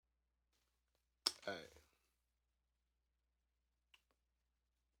Hey.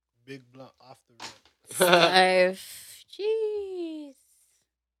 Big blunt off the rip. Scarf. Jeez.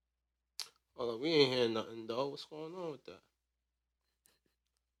 Hold on, we ain't hearing nothing though. What's going on with that?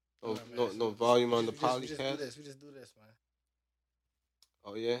 No, Alright, man. no, no volume on the We just do Polycast. this. We just do this, man.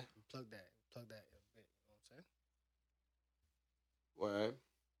 Oh yeah, Plug that. Plug that. A bit. You know what I'm saying? word.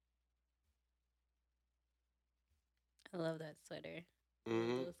 I love that sweater.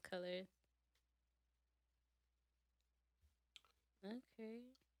 Mhm. Those colors. Okay.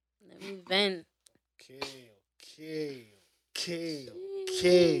 Let me vent. Okay. Okay. Okay. Jeez.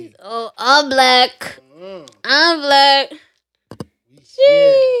 Okay. Oh, I'm black. Mm. I'm black. We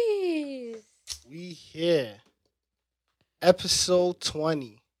here. Jeez. We here. Episode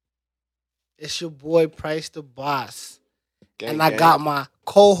 20. It's your boy Price the Boss. Gang, And I gang. got my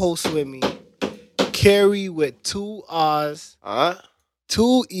co-host with me. Carrie with 2 R's, Huh?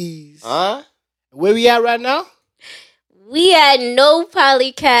 2 E's. Huh? Where we at right now? We had no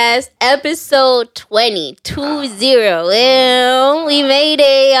Polycast episode 20. 20. Well, we made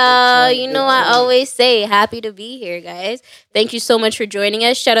a, Good 20, you good know, I 20. always say happy to be here, guys. Thank you so much for joining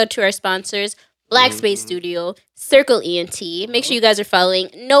us. Shout out to our sponsors, Black Space Studio, Circle ENT. Make sure you guys are following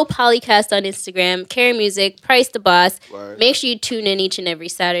No Polycast on Instagram, Care Music, Price the Boss. Word. Make sure you tune in each and every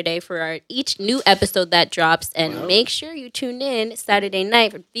Saturday for our each new episode that drops. And Wow. make sure you tune in Saturday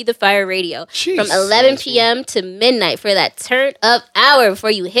night for Be the Fire Radio Jeez. from 11 p.m. to midnight for that turn up hour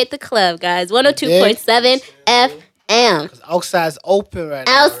before you hit the club, guys. 102.7 FM. Because outside's open right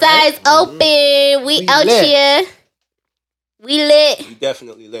now. Outside's Right? open. We out lit. here. We lit. We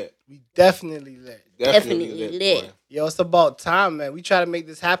definitely lit. We definitely lit. Definitely lit. boy. Yo, it's about time, man. We try to make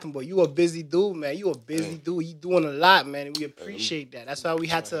this happen, but you a busy dude, man. You a busy dude. You doing a lot, man, and we appreciate that. That's why we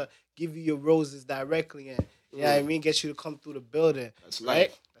had to give you your roses directly, and you know what I mean, get you to come through the building. That's Right?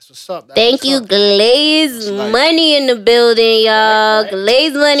 life. That's what's up. That's Thank what's you, up. Glaze That's life. Money in the building, y'all. Right.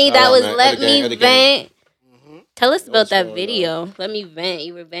 Glaze Money, Shout that out, was man. Let Other gang, Me other gang. Vent. Tell us Yo, about what's that going video. Let me vent.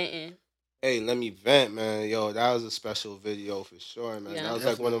 You were venting. Hey, let me vent, man. Yo, that was a special video for sure, man. Yeah. That was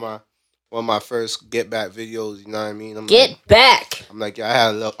like one of my first get back videos. You know what I mean? Get back. I'm like, yeah, I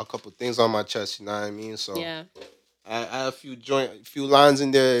had a couple things on my chest. You know what I mean? So Yeah. I had a few lines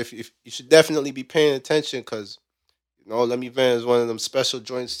in there. If you should definitely be paying attention, because Let Me Vent is one of them special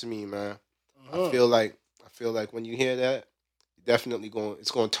joints to me, man. I feel like when you hear that, definitely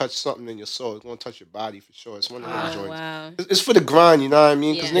it's going to touch something in your soul. It's going to touch your body for sure. It's one of those Oh, joints. wow. It's for the grind, you know what I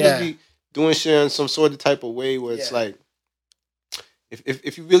mean? Because Yeah. niggas be doing shit in some sort of type of way where it's Yeah. like,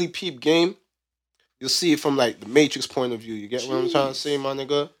 if you really peep game, you'll see it from like the Matrix point of view. You get what I'm trying to say, my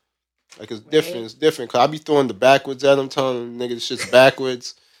nigga? Like it's different. Right. It's different. Cause I be throwing the backwards at them, telling them niggas this shit's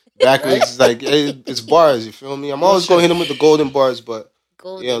backwards. Backwards is like it's bars. You feel me? I'm always gonna hit them with the golden bars, but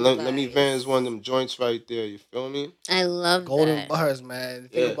Golden yeah, let me bars. vent is one of them joints right there. You feel me? I love Golden that. bars, man. The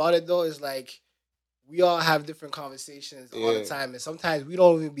thing Yeah. about it though is like we all have different conversations all the Yeah. time, and sometimes we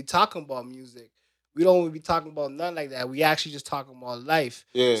don't even be talking about music. We don't even be talking about nothing like that. We actually just talking about life.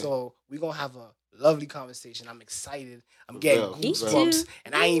 Yeah. So we gonna have a lovely conversation. I'm excited. I'm For getting real, for goosebumps, real.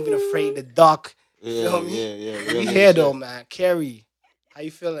 and I ain't even afraid to duck. Yeah, Feel me? yeah. We real here nigga though, shit. man. Carrie, how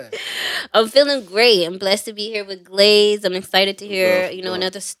you feeling? I'm feeling great. I'm blessed to be here with Glaze. I'm excited to hear, Yeah.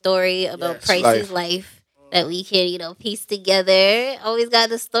 another story about Yes. Price's Life. life that we can, piece together. Always got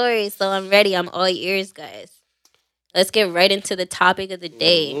the story, so I'm ready. I'm all ears, guys. Let's get right into the topic of the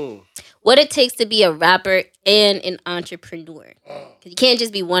day. Mhm. What it takes to be a rapper and an entrepreneur. Because you can't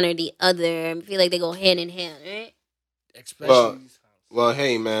just be one or the other. I feel like they go hand in hand, right? Especially these times. Well,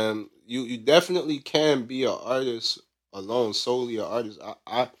 hey man, you definitely can be an artist alone, solely an artist.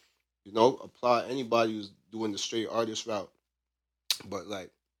 I applaud anybody who's doing the straight artist route. But like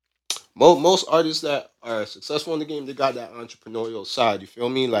most artists that are successful in the game, they got that entrepreneurial side. You feel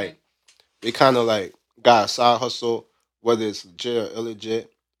me? Like they kind of like got a side hustle, whether it's legit or illegit.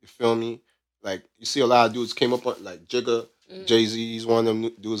 You feel me? Like you see a lot of dudes came up on like Jigga, Jay-Z. He's one of them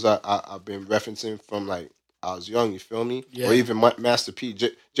dudes I've been referencing from like I was young. You feel me? Yeah. Or even Master P.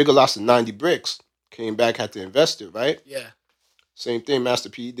 Jigga lost to 90 bricks, came back, had to invest it, right? Yeah. Same thing. Master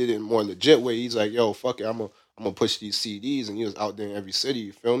P did it in more legit way. He's like, yo, fuck it, I'm gonna push these CDs, and he was out there in every city.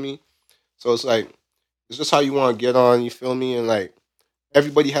 You feel me? So it's like it's just how you want to get on. You feel me? And like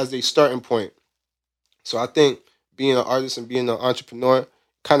everybody has their starting point. So I think being an artist and being an entrepreneur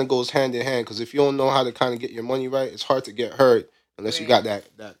kind of goes hand in hand, because if you don't know how to kind of get your money right, it's hard to get heard unless you got that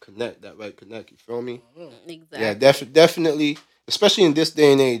connect, that right connect. You feel me? Exactly. Yeah, definitely. Especially in this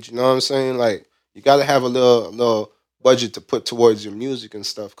day and age, you know what I'm saying? Like you got to have a little budget to put towards your music and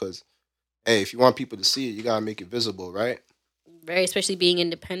stuff, because hey, if you want people to see it, you gotta make it visible, right? Right, especially being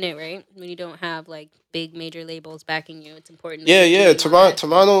independent, right? When you don't have like big major labels backing you, it's important. That Yeah, you're yeah. doing all that.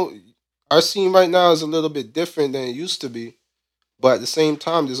 Toronto, our scene right now is a little bit different than it used to be. But at the same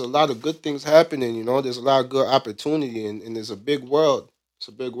time, there's a lot of good things happening. There's a lot of good opportunity, and there's a big world. It's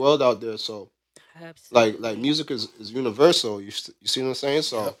a big world out there. So like Absolutely. music is universal. You see what I'm saying?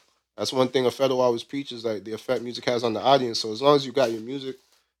 So Yep. that's one thing a federal always preaches, like the effect music has on the audience. So as long as you got your music,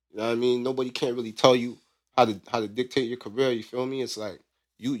 you know what I mean. Nobody can't really tell you how to dictate your career. You feel me? It's like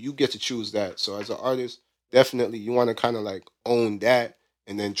you get to choose that. So as an artist, definitely you want to kind of like own that,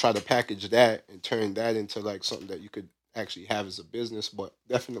 and then try to package that and turn that into like something that you could actually have as a business. But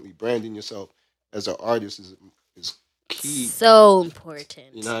definitely branding yourself as an artist is key. So You know important.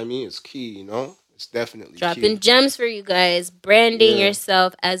 what I mean? It's key. It's definitely Dropping key. gems for you guys. Branding Yeah,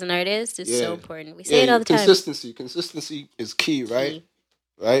 yourself as an artist is so yeah, important. We say it yeah. all the time. Consistency is key, right? Key.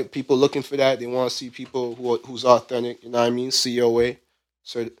 Right? People looking for that. They want to see people who's authentic. You know what I mean? COA,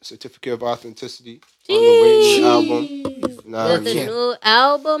 Certificate of Authenticity, on the way. New album. Jeez. You know what I With a mean? Working. new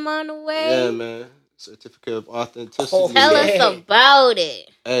album on the Yeah, way. man. Certificate of Authenticity. Tell Man. us Okay. about it.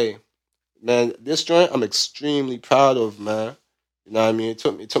 Hey, man, this joint I'm extremely proud of, man. You know what I mean? It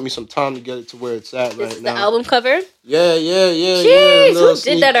took me some time to get it to where it's at This right is the now. album cover. Yeah, yeah, yeah, yeah. A Jeez, little who did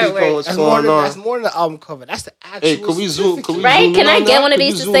sneak that peek on artwork? what's That's going that's on. more than the album cover. That's the actual. Hey, could we zoom? Could we Right? zoom Can in I on get that? one of Could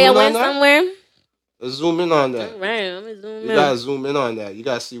we these to zoom say I in on went that? somewhere? Let's zoom in on All that. right, I'm gonna zoom You in. gotta zoom in on that. You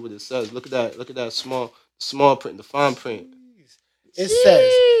gotta see what it says. Look at that. Look at that small print, the fine print. It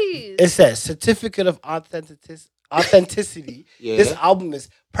says Jeez. certificate of authenticity. This Yeah, album is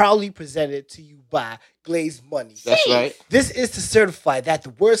proudly presented to you by Glaze Money. that's right. This is to certify that the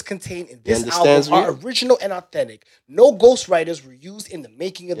words contained in this understands album me? are original and authentic. No ghostwriters were used in the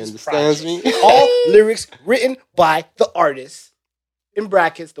making of You this understands project. me? All lyrics written by the artist. In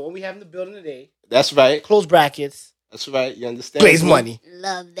brackets, the one we have in the building today. That's right. Close brackets. That's right. You understand? Glaze Money.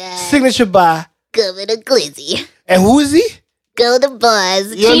 Love that. Signature by. Governor Glizzy. And who is he? Go the Buzz.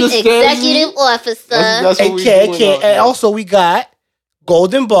 You Chief understand me? Executive Officer. That's what we AK. doing out And here. also we got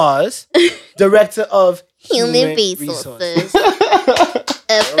Golden Buzz, Director of Human Resources.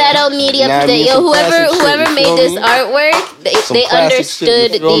 A federal media Nah, I mean, presenter. Yo, some whoever classic shit, whoever you made feel this me? artwork, Some they classic shit, you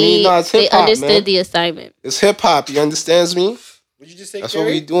understood feel me? Nah, it's they hip-hop, understood man. the assignment. It's hip hop. You understands me? What'd you just say, That's what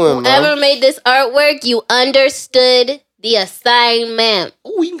Kerry? we doing, Whoever man. made this artwork, you understood the assignment.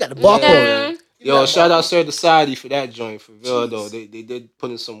 Oh, you even got the Yeah, barcode. man. You Yo, got shout barcode. out Sir Society for that joint, for real Jeez. though. They did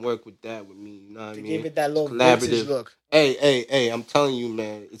put in some work with that with me. You know what I They mean? gave it that little Collaborative. vintage look. Hey, I'm telling you,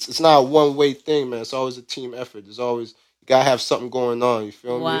 man. It's not a one way thing, man. It's always a team effort. There's always you gotta have something going on. You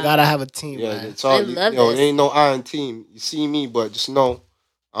feel Wow. me? You gotta have a team, Yeah, man. it's all. I love It this. ain't no iron team. You see me, but just know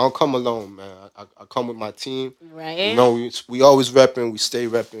I don't come alone, man. I come with my team. Right? You know, we always repping. We stay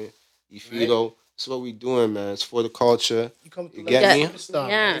repping. You feel Right. though? It's what we doing, man. It's for the culture. You come through You like get a me? superstar,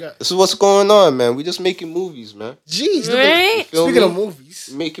 Yeah. man. You got- This is what's going on, man. We just making movies, man. Jeez, look Right? at, You feel speaking me? of movies.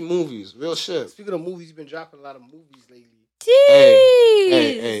 Making movies, real shit. Speaking of movies, you've been dropping a lot of movies lately. Jeez.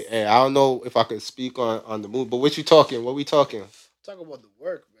 Hey. I don't know if I could speak on the movie, but what you talking? What we talking? Talk about the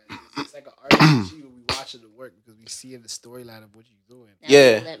work, man. It's like an artist when we watching the work because we see in the storyline of what you're doing. Now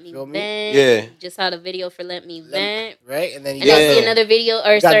Yeah. Let me Feel me? vent. Yeah. Just had a video for Let Me Vent. Right? And then you And I Yeah. see another video,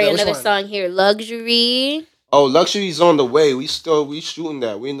 or got sorry, the- which another one? song here, Luxury. Oh, Luxury's on the way. We shooting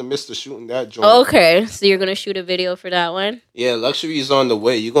that. We in the midst of shooting that joint. Okay, so you're gonna shoot a video for that one. Yeah, Luxury's on the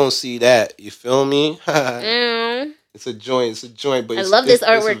way. You gonna see that. You feel me? Mm, It's a joint. But I love this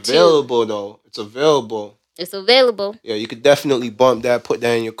artwork, it's too. available though. It's available. it's available. Yeah, you could definitely bump that. Put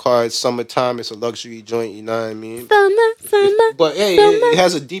that in your car. It's summertime. It's a luxury joint. You know what I mean? Summer. But hey, it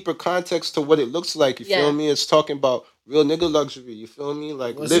has a deeper context to what it looks like. You Yeah. feel me? It's talking about real nigga luxury. You feel me?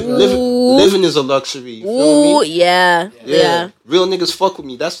 Like What's live, real? live, Ooh. living is a luxury. You feel Ooh, me? yeah. Real niggas fuck with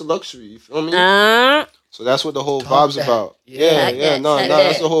me. That's the luxury. You feel me? So that's what the whole Talk vibe's that. about. Yeah. Talk that, No, talk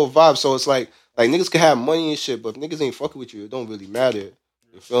that's that. the whole vibe. So it's like niggas can have money and shit, but if niggas ain't fucking with you, it don't really matter.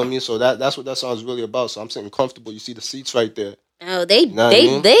 You feel me? So that's what that song's really about. So I'm sitting comfortable. You see the seats right there. Oh, they Know what I they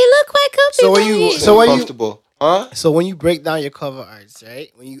mean? they look quite comfy. So when you- here. Sitting So when you- comfortable. Huh? So when you break down your cover arts,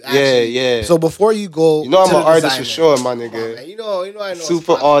 right? When you actually, Yeah. So before you go, You know I'm to an the artist for designer- sure, my Come on, nigga. man. You know, I know.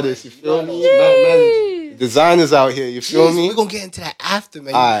 Super artist, you feel me? Man, designers out here, you feel me? We're gonna get into that after,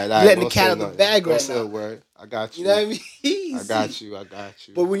 man. Alright, You letting the don't cat say out the nothing. bag Don't right say now. a word. I got you. You know what I mean? I got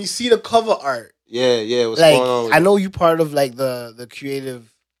you. But when you see the cover art, Yeah. What's like going on? With I it? know you part of like the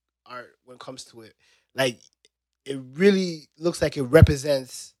creative art when it comes to it. Like it really looks like it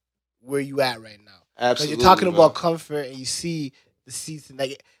represents where you at right now. Because Absolutely. you're talking man. about comfort and you see the seats and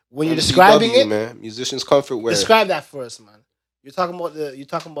like when you're MCW, describing it, man. Musicians comfort wear. describe that for us, man. You're talking about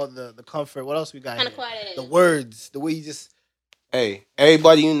the comfort. What else we got Kind here? of quiet. The words, the way you just Hey,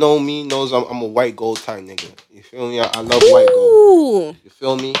 everybody you know me knows I'm a white gold type nigga. You feel me? I love white gold. Ooh, You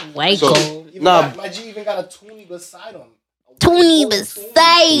feel me? white So, gold. Nah, My G even got a Toonie beside him. Toonie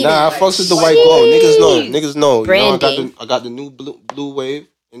beside. nah, I Like, fucks with the white gold. Niggas know. Jeez. Niggas know. Branding. I got the new blue wave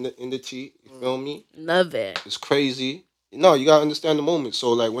in the tee. You feel me? Love it. It's crazy. No, you gotta understand the moment.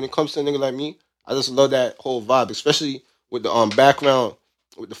 So like when it comes to a nigga like me, I just love that whole vibe, especially with the background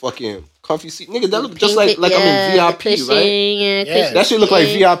with the fucking comfy seat. Nigga, that look just like I'm in VIP, right? Yeah. That shit look like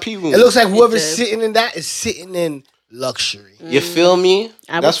VIP room. It looks like whoever's does. sitting in that is sitting in luxury. You feel me?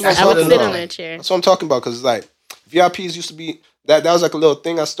 That's what I'm I would talking sit about. on that chair. That's what I'm talking about. Cause like VIPs used to be that was like a little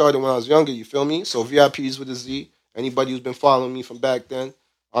thing I started when I was younger. You feel me? So VIPs with a Z. Anybody who's been following me from back then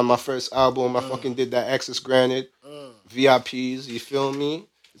on my first album, I fucking did that Access Granted. VIPs. You feel me?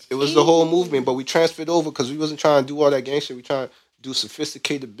 It was the whole movement, but we transferred over because we wasn't trying to do all that gang shit. We trying to do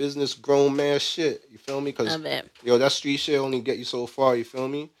sophisticated business, grown man shit. You feel me? Because Love it. yo, that street shit only get you so far. You feel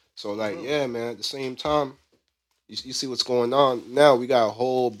me? So like, yeah, man. At the same time, you see what's going on now. We got a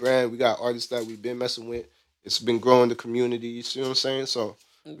whole brand. We got artists that we've been messing with. It's been growing the community. You see what I'm saying? So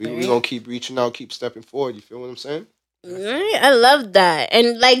we gonna keep reaching out, keep stepping forward. You feel what I'm saying? Right, I love that.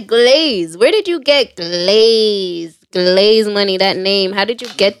 And like Glaze, where did you get Glaze? Glaze Money, that name. How did you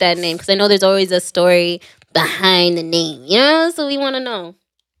get that name? Because I know there's always a story behind the name, you know? So we want to know.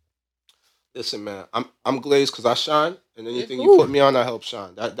 Listen, man, I'm glazed because I shine, and anything Ooh. you put me on, I help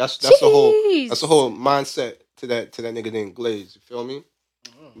shine. That's the whole mindset to that nigga named Glaze. You feel me?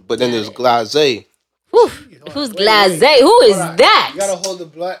 But then there's Glaze. Whew. Who's Glaze? Who is that? You gotta hold the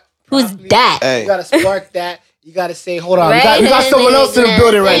blunt. Who's properly. that? Hey. You gotta spark that. You gotta say, hold on. Right? We got someone else in the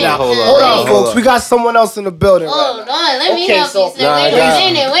building right now. Hold on, Hold on, hold folks. on. We got someone else in the building Hold right on, now. let me Okay, help so- you. Say,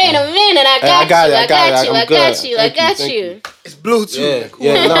 Nah, wait a minute. I got you. I got you. I'm I got good. you. I Thank got you. you. It's Bluetooth.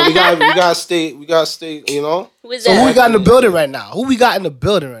 Yeah. No, we gotta stay. You know. Who is So who we that? got in the building right now? Who we got in the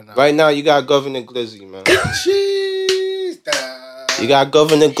building right now? Right now, you got Governor Glizzy, man. Jeez. You got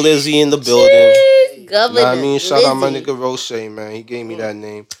Governor Glizzy in the building. Governor. You know what I mean? Shout out my Lizzie. nigga Roche, man. He gave me that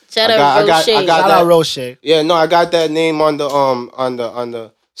name. Shout I out got Roche. Shout that- out Roche. Yeah, no, I got that name on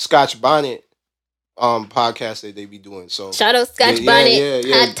the Scotch Bonnet podcast that they be doing. So Shout out Scotch yeah, Bonnet.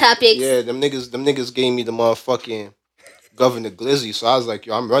 yeah. Hot topics. yeah, them niggas gave me the motherfucking Governor Glizzy. So I was like,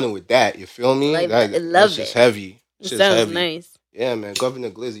 yo, I'm running with that. You feel me? Like that. I love that's just it. heavy. It Shit's sounds heavy. nice. Yeah, man, Governor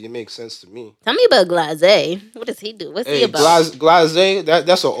Glizzy, it makes sense to me. Tell me about Glaze. What does he do? What's he Hey, about? Glaze,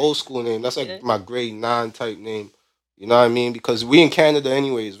 that's an old school name. That's like my grade 9 type name. You know what I mean? Because we in Canada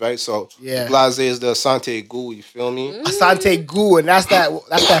anyways, right? So Yeah. Glaze is the Asante Goo, you feel me? Asante Goo, and that's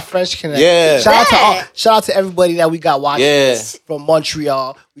that French connection. Yeah. Shout out to everybody that we got watching Yeah. from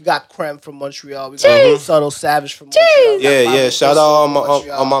Montreal. We got Creme from Montreal. We got Subtle Savage from Montreal. We got Yeah, Bobby shout Bristol out from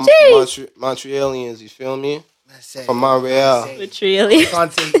Montreal. on my Montrealians, you feel me? That's it. From Montreal. Which really?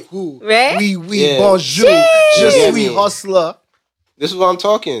 Asante Goo. Right? Oui, Yeah. bonjour. Je Yeah, suis me. hustler. This is what I'm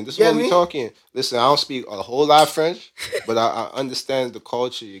talking. This is Get what we me? talking. Listen, I don't speak a whole lot of French, but I understand the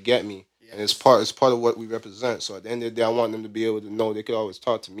culture, you get me? And it's part of what we represent. So at the end of the day, I want them to be able to know they could always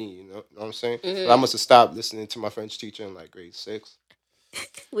talk to me, you know what I'm saying? Mm-hmm. But I must have stopped listening to my French teacher in like grade 6.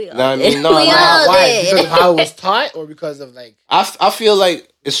 We all Know what I did. mean? No, we no, all Why? did. Because of how it was taught, or because of like? I feel like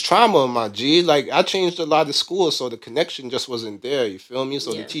it's trauma, my G. Like I changed a lot of schools, so the connection just wasn't there. You feel me?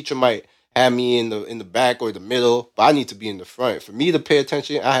 So Yeah. the teacher might have me in the back or the middle, but I need to be in the front. For me to pay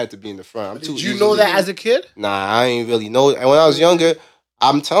attention, I had to be in the front. I'm too Did you easily- know that as a kid? Nah, I ain't really know. And when I was younger,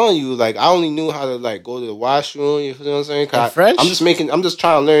 I'm telling you, like I only knew how to like go to the washroom. You feel what I'm saying? 'Cause In French? I'm just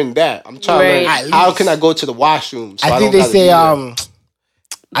trying to learn that. I'm trying Right. to At learn how least. can I go to the washroom. So I think don't they gotta say be there.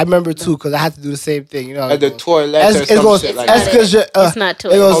 I remember too because I had to do the same thing. You know, At the it goes, toilet or it some goes, shit like not est-ce that. que je, It's not to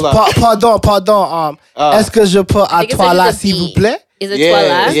it goes, Hold on. pardon, est-ce que je peux à think it's toi like là, it's a s'il vous B. plaît? Is it Yeah,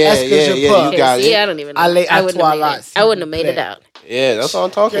 Twala? yeah, Est-ce que je yeah, peux? you got See, it. I don't even know. Allez, I wouldn't have made Atwala, it. I wouldn't have made it s'il vous out. Yeah, that's what I'm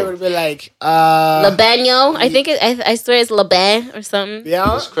They talking. would be like, Labagno, I think I swear it's Laban or something.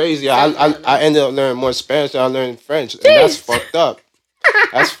 yeah. It's crazy. I ended up learning more Spanish than I learned French, and that's fucked up.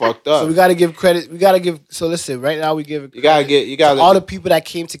 That's fucked up. So we gotta give credit. We gotta give. So listen, right now we give. you gotta all the people that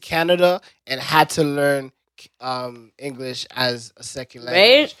came to Canada and had to learn English as a second language.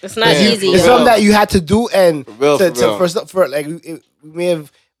 Right? It's not Yeah. easy. It's For real. something that you had to do, and For real, for like we may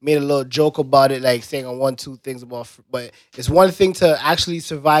have made a little joke about it, like saying on 1-2 things about, but it's one thing to actually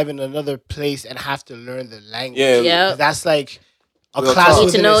survive in another place and have to learn the language. Yeah. Yeah. 'Cause that's like a Real class talk. You need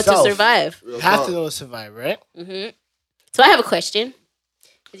within to know itself. to survive. Real You have talk. to know to survive, right? So I have a question.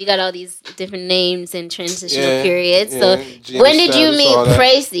 'Cause you got all these different names and transitional Yeah, periods. yeah. So Gina when did you status, meet all that.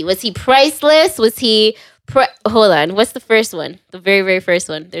 Pricey? Was he priceless? Was he... Hold on. What's the first one? The very, very first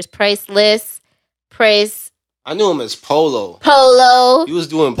one. There's priceless, price... I knew him as Polo. Polo. He was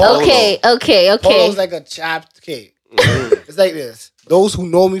doing Polo. Okay. Polo's like a chopped cake. It's like this. Those who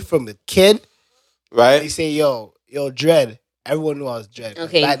know me from the kid, Right? they say, yo, Dread. Everyone knew I was Dread.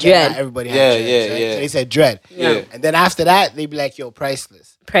 Okay, Back Dread. then, not everybody had Yeah, Dread. yeah, right? yeah. So they said Dread. Yeah. And then after that, they'd be like, yo,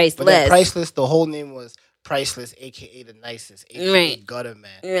 Priceless. But then Priceless. Priceless, the whole name was Priceless, a.k.a. the nicest, a.k.a. Right. Gutter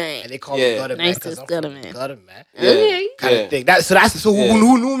Man. Right. And they call me Yeah. Gutter Man because Nicest I'm Gutter from Man. Gutter Man. Okay. Kind Yeah. of thing. So Yeah.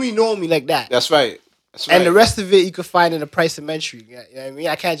 who knew me know me like that. That's right. That's right. And the rest of it you can find in the price of entry. You know what I mean?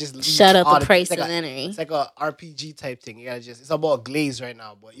 I can't just leave Shut up all a the- price it's of like entry. It's like a RPG type thing. You gotta it's about glaze right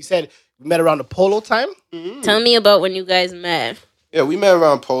now. But you said we met around the Polo time. Tell me about when you guys met. Yeah, we met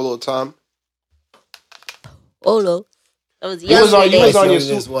around Polo time. Polo. That was You was on yesterday.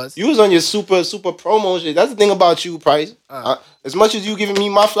 you was on your super promo shit. That's the thing about you, Price. As much as you giving me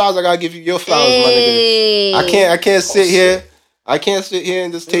my flowers, I gotta give you your flowers, my nigga. I can't sit here. I can't sit here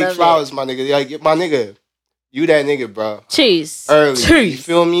and just take Love flowers, it. my nigga. Like, my nigga, you that nigga, bro. Cheese. Early, you Cheese.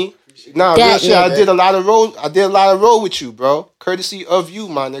 feel me? Nah, That real shit. I nigga. did a lot of road with you, bro. Courtesy of you,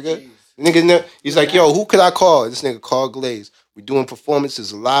 my nigga. Nigga, he's like, yo, who could I call? This nigga called Glaze. We doing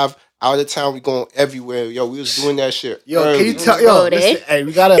performances live out of town. We going everywhere. Yo, we was doing that shit. Yo, early. can you tell? Road, Yo, eh? listen, hey,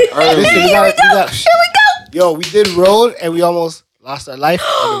 we gotta. Listen, we gotta. Yo, we did road and we almost lost our life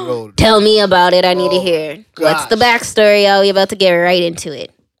on the road. Tell me about it. I need to Oh, hear. gosh. What's the backstory? Y'all, we about to get right into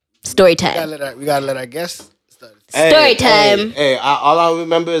it. Story We gotta time. let our guests start. Story time. Hey, all I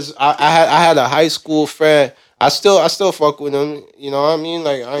remember is I had a high school friend. I still fuck with him. You know what I mean?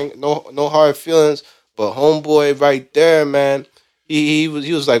 Like, I ain't no hard feelings. But homeboy right there, man, he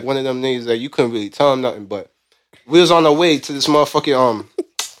was like one of them niggas that you couldn't really tell him nothing. But we was on the way to this motherfucking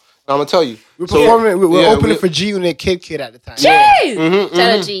I'm gonna tell you. We're performing. We're yeah, opening for G Unit Kid at the time. Jeez!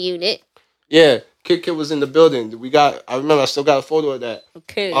 Shout out G Unit. Yeah, Kid was in the building. I remember I still got a photo of that.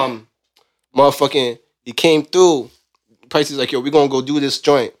 Okay. Motherfucking, he came through. Price is like, yo, we gonna go do this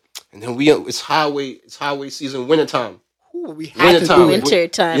joint. And then it's highway season, wintertime. Ooh, we had to Wintertime. do it. Winter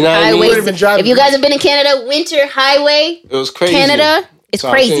time. You know what I mean? Highways. Would've been driving- If you guys have been in Canada, winter highway, It was crazy. Canada, it's So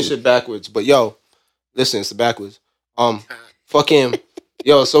I'm saying crazy. shit backwards. But yo, listen, it's backwards. Fucking,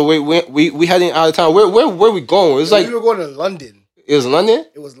 yo, so we heading out of town. Where we going? It was like, we were going to London. it was London?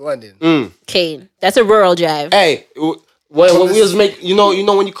 It was London. Okay, that's a rural drive. Hey, when we was you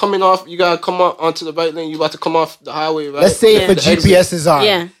know when you coming off, you gotta come on onto the right lane. You about to come off the highway, right? Let's say if a The exit. GPS is on.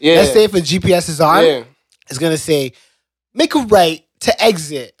 Yeah. Yeah. Let's say if a GPS is on, Yeah. it's gonna say make a right to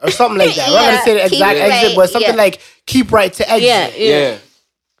exit or something like that. We're not Yeah, gonna say the keep exact right, exit, but something yeah. like keep right to exit. Yeah, Yeah.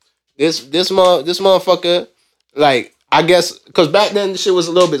 This motherfucker, like, I guess, because back then the shit was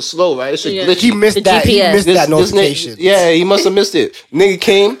a little bit slow, right? It shit Yeah. glitchy. He missed The that. He GPS. missed that notification. He must have missed it. Nigga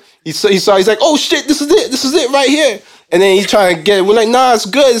came, he's like, oh shit, this is it right here. And then he trying to get it. We're like, nah, it's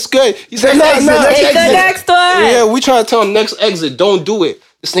good. He's like, nah, Next Take exit. the next one. Yeah, we trying to tell him next exit, don't do it.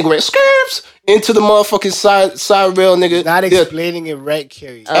 This nigga went skirps into the motherfucking side rail, nigga. Not Yeah. explaining it right,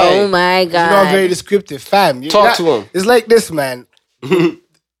 Kerry. Oh Hey. my You know I'm very god. descriptive, fam. Talk to him. It's like this, man. We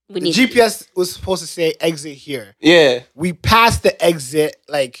The need GPS was supposed to say exit here. Yeah. We passed the exit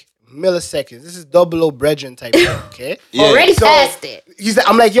like milliseconds. This is 00 Brethren type thing, okay? Yeah. already So- passed it.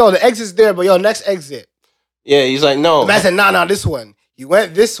 I'm like, yo, the exit's there, but yo, next exit. Yeah, he's like, no. The man said, nah, this one. He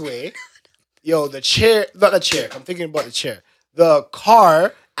went this way. Yo, the chair, not the chair. I'm thinking about the chair. The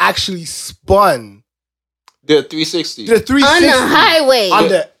car actually spun. The 360. The 360 On the highway. on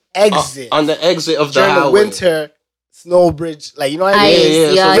the exit. On the exit of the during highway. the winter snow bridge. Like, you know what I Ice,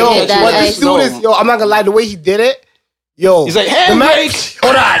 mean? yeah, y'all so Yo, hit that what ice. this dude is, yo, I'm not gonna lie, the way he did it, yo. He's like, the man, handbrake.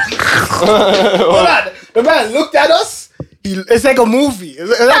 hold on. The man looked at us. It's like a movie.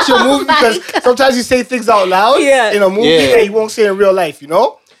 It's actually a movie my because God. sometimes you say things out loud Yeah. in a movie Yeah. that you won't say in real life, you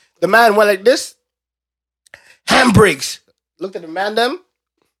know? The man went like this. Handbrakes. Looked at the man them.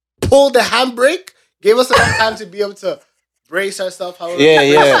 Pulled the handbrake. Gave us enough time to be able to brace ourselves. However, Yeah.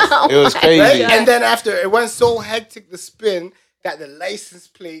 It was Oh my crazy. Right? God. And then after it went so hectic the spin that the license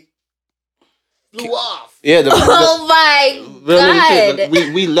plate flew off. Yeah, Oh my real nigga shit.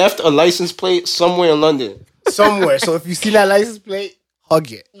 god. We left a license plate somewhere in London. Somewhere. So if you see that license plate,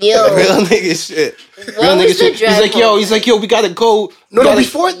 hug it. Yo. Real nigga shit. Real What nigga was the shit. drive home? He's like, yo, we gotta go. No, We gotta-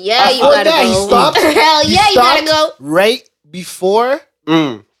 before Yeah, you before gotta that, go. he stopped. Hell He yeah, you gotta stopped go. right before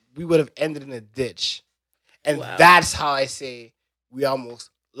Mm. we would have ended in a ditch. And Wow. that's how I say we almost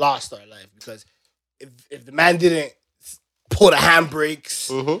lost our life. Because if the man didn't pull the handbrakes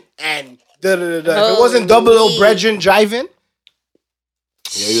Mhm. and if it wasn't 00 Holy. Brethren driving,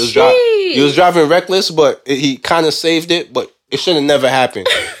 Yeah, he was driving reckless, but he kind of saved it, but it should have never happened.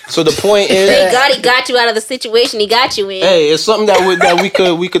 So the point is, Thank God he got you out of the situation he got you in. hey, it's something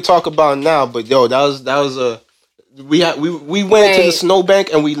that we could talk about now. But yo, that was we went to the Right.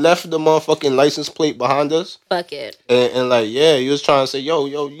 snowbank and we left the motherfucking license plate behind us. Fuck it. And like, yeah, he was trying to say, yo,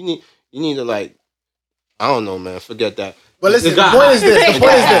 you need to like, I don't know, man, forget that. But listen, It the got point hot. is this. The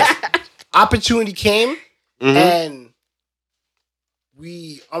point is this. Opportunity came, Mhm. and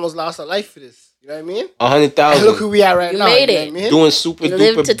we almost lost our life for this. You know what I mean? 100,000. And look who we are right You now. made you know it. what I mean? Doing super You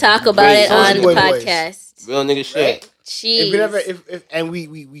live duper to talk about great it on Soulja the Boy boys. podcast. real nigga shit. Right? Jeez. If we never, if and we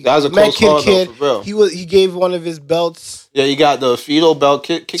That was a met close call, Kid though, for real. he gave one of his belts. Yeah, you got the Fido belt.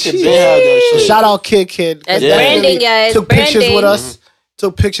 Kid been Jeez. had that So shit. shout out Kid. That's Yeah. branding, guys. Took branding. pictures with us.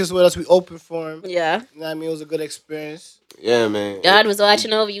 Took pictures with us. We opened for him. Yeah. You know what I mean? It was a good experience. Yeah, man. God was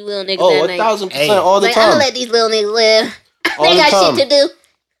watching over you little niggas Oh, that night. 1,000% Hey. all the Like, I'm gonna time. let these little niggas live. All They the got time. shit to do.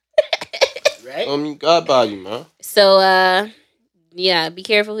 Right? I mean, God by you, man. So, yeah, be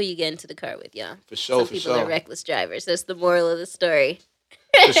careful who you get into the car with, y'all. For sure, Some for people are sure. reckless drivers. That's the moral of the story.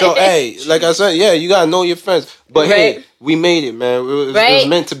 For sure. Hey, like I said, yeah, you gotta know your friends. But Right. hey, we made it, man. It was Right.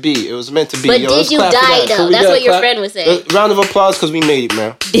 meant to be. It was meant to be. But Yo, did let's you clap for die, that. Can though? we That's get a what your clap? friend was saying. Round of applause because we made it,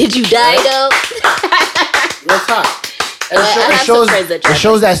 man. Did you die, though? Real talk. And I have some shows, friends that it drive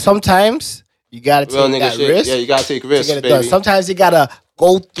shows that sometimes you gotta Real take nigga that shit. risk Yeah, you gotta take to risks, get it done. baby. Sometimes you gotta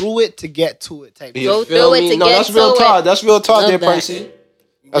go through it to get to it. Type. You Go feel through it me? to No, get that's real to talk. it. That's real talk Love there, that. Pricey.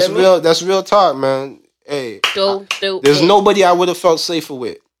 That's real talk, man. Hey, Go through there's it. nobody I would have felt safer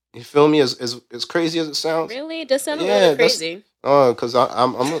with. You feel me? As crazy as it sounds. Really? It does sound a Yeah, little that's- crazy. Cause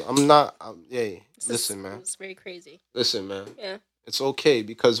I'm not. Listen, man. It's very crazy. Listen, man. Yeah. It's okay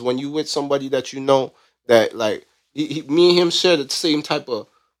because when you with somebody that you know that like me and him share the same type of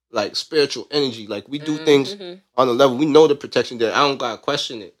like spiritual energy. Like we do things Mhm. on a level. We know the protection there. I don't gotta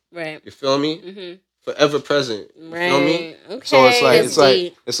question it. Right. You feel me? Mm-hmm. Forever present. You Right. feel me? Okay. So it's like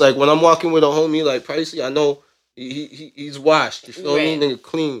that's it's like when I'm walking with a homie like Pricey, I know he's washed. You feel Right. me? Nigga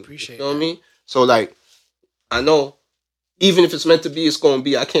clean. Appreciate you feel that. me? So like I know even if it's meant to be, it's gonna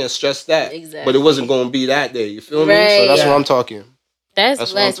be. I can't stress that. Exactly. But it wasn't gonna be that day. You feel me? Right. So that's Yeah. what I'm talking. That's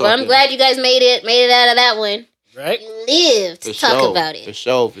That's what I'm blessed. Well, I'm talking. glad you guys made it out of that one. Right? You lived to For talk sure. about For it.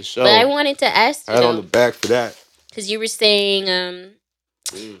 sure. For sure. But I wanted to ask you, Pat on the back for that. because you were saying,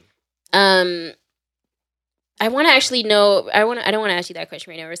 Mm. I want to actually know. I don't want to ask you that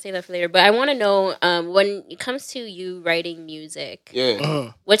question right now. We'll save that for later. But I want to know, when it comes to you writing music, Yeah.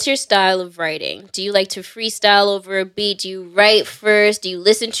 Mhm. what's your style of writing? Do you like to freestyle over a beat? Do you write first? Do you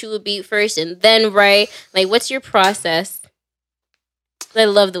listen to a beat first and then write? Like, what's your process? I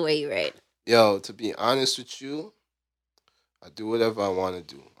love the way you write. Yo, to be honest with you, I do whatever I want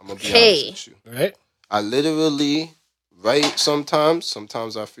to do. I'm gonna be Okay. honest with you. Right? I literally write sometimes.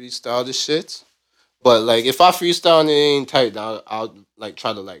 Sometimes I freestyle the shit. But like if I freestyle and it ain't tight, I'll like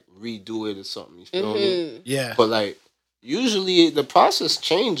try to like redo it or something. You feel me? Mm-hmm. Yeah. But like usually the process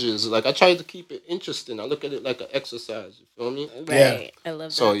changes. Like I try to keep it interesting. I look at it like an exercise. You feel me? Right. I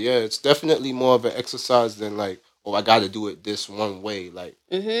love So that. yeah, it's definitely more of an exercise than like, oh, I got to do it this one way. Like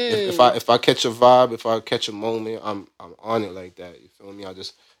Mm-hmm. if I catch a vibe, if I catch a moment, I'm on it like that. You feel me?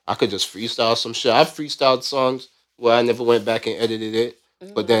 I could just freestyle some shit. I've freestyled songs where I never went back and edited it,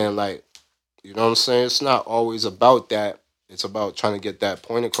 but then like, you know what I'm saying? It's not always about that. It's about trying to get that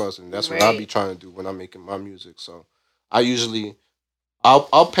point across, and that's what I be Right. trying to do when I'm making my music. So I usually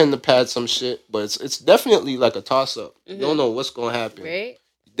I'll pen to pad some shit, but it's definitely like a toss up. You don't know what's gonna happen. Right.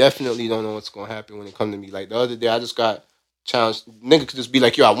 You definitely don't know what's gonna happen when it come to me. Like the other day, I just got challenged. Nigga could just be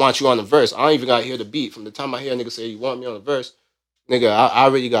like, "Yo, I want you on the verse." I don't even gotta hear the beat. From the time I hear a nigga say, "You want me on the verse," nigga, I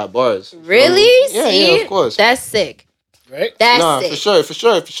already got bars. You feel me? Really? Yeah, See? yeah, of course. That's sick. Right? That's Nah, sick. for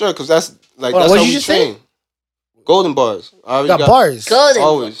sure, because that's like Hold on, that's what how you we just say? train. Golden bars. I already Got bars. Golden.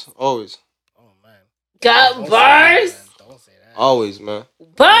 Always. Oh man. Got Don't say bars. that, man. Don't say that. Always, man.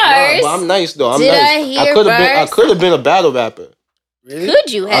 Bars. Nah, but I'm nice though. I'm Did nice. I hear I bars? could have been a battle rapper. Really?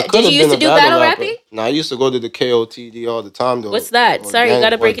 Could you I have? could Did have you used to been a do battle rapper. rapping? Nah, I used to go to the KOTD all the time though. What's that? Sorry, you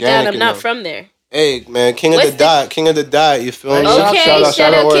gotta break it down. I'm not from there. Hey man, King of What's the Dot, King of the Dot. You feel me? Okay, shout out King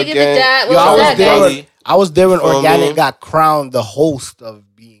of the Organic. Dot. Yo, What I was was that, there. guys? When, I was there when Feel me? Organic got crowned the host of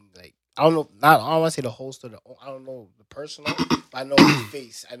being like I don't know. I don't want to say the host of the. I don't know the personal. But I know his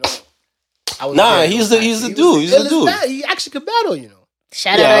face. I know. I was Nah, there he's those the- he's times. the He dude, was he's the illest dude. bat- He actually could battle. You know.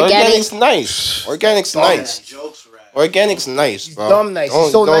 Shout Yeah, out Organic. Organic's nice. Organic's nice. Jokes rap. Organic's nice, He's bro. dumb nice.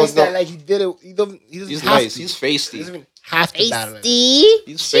 He's so nice that like he did it. He doesn't He's have nice. to. He's He feisty. doesn't even have to battle. it. Feisty.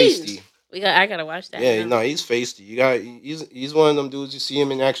 He's Jeez. feisty. I gotta watch that. Yeah, now. no, he's feisty. He's one of them dudes. You see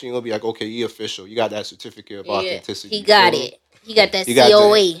him in action, you're gonna be like, okay, he official. You got that certificate of Yeah, authenticity. he you got feel me? it. He got that You got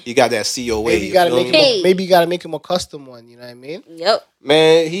COA. You got that COA. Maybe you gotta feel make me? him. Hey. Maybe you gotta make him a custom one. You know what I mean? Yep.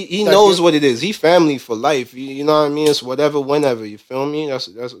 Man, he Start knows getting- what it is. He family for life. You know what I mean? It's whatever, whenever. You feel me? That's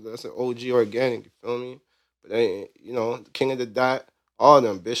an OG Organic. You feel me? But they, the King of the Dot, all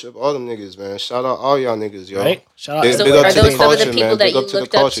them Bishop, all them niggas, man. Shout out all y'all niggas, yo. Right? Shout out Big, So big up are to those the some of the culture, people man. that Big you up to the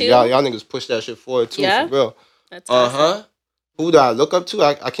looked up culture. to? Y'all niggas push that shit forward too, Yeah? for real. That's Uh awesome. huh. Who do I look up to?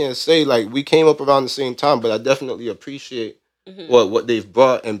 I can't say, like, we came up around the same time, but I definitely appreciate Mm-hmm. what they've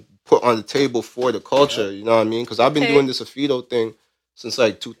brought and put on the table for the culture. You know what I mean? Because I've been Okay. doing this Afido thing since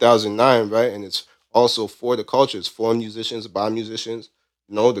like 2009, right? And it's also for the culture. It's for musicians, by musicians.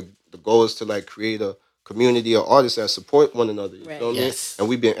 The goal is to like create a community of artists that support one another. You Right. feel me? Yes. And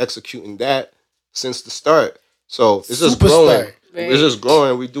we've been executing that since the start. So it's just Super growing. start. Right. It's just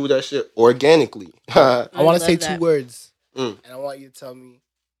growing. We do that shit organically. I want love to say that. 2 words, Mm. and I want you to tell me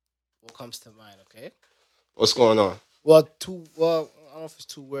what comes to mind. Okay? What's going on? Well, I don't know if it's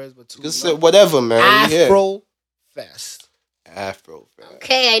 2 words, but 2. Just say whatever, man. We here. Afro Fest. Afro. Man.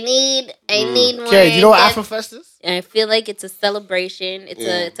 Okay, I need more. Okay, do you know what that- Afro Fest is? And I feel like it's a celebration.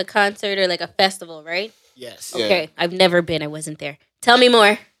 It's a concert or like a festival, right? Yes. Yeah. Okay, I've never been. I wasn't there. Tell me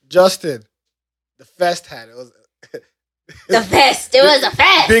more. Justin, the fest had it was The fest. It was a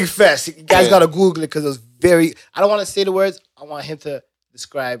fest. big fest. You guys Yeah. gotta Google it because it was very. I don't want to say the words. I want him to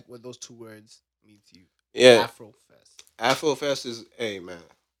describe what those 2 words mean to you. Yeah. Afro Fest. Afro Fest is, hey man,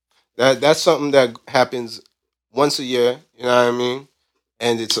 that's something that happens once a year. You know what I mean?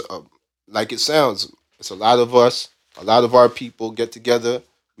 And it's like it sounds. It's a lot of us, a lot of our people get together.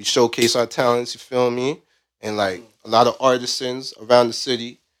 We showcase our talents. You feel me? And like a lot of artisans around the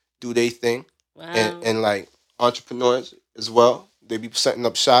city do their thing, Wow. and like entrepreneurs as well. They be setting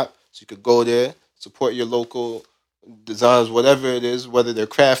up shop so you could go there, support your local designs, whatever it is, whether they're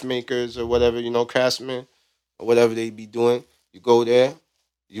craft makers or whatever, craftsmen or whatever they be doing. You go there,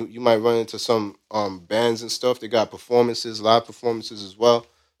 you might run into some bands and stuff. They got performances, live performances as well.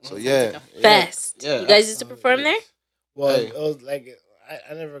 So yeah, Fest. yeah. You guys used to perform there? Well, Hey. it was like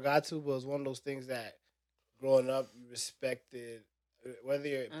I never got to, but it was one of those things that growing up you respected, whether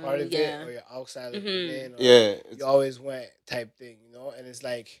you're part of yeah. it or you're outside Mhm. looking in. Or Yeah, you it's always went type thing, And it's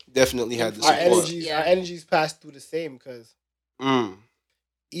like definitely had the our support. energies pass through the same because Mm,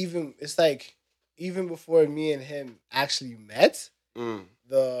 it's like even before me and him actually met, mm,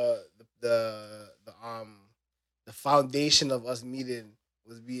 the foundation of us meeting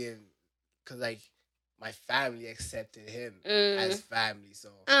was being because like my family accepted him as family, so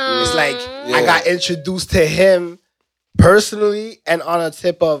it's like Aw. I got introduced to him personally and on a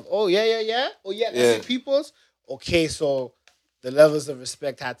tip of oh yeah that's Yeah. your peoples. Okay, so the levels of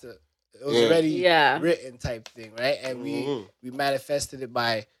respect had to it was Yeah. already Yeah. written type thing, right? And Mhm. we manifested it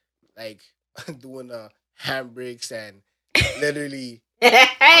by like doing handbrakes and literally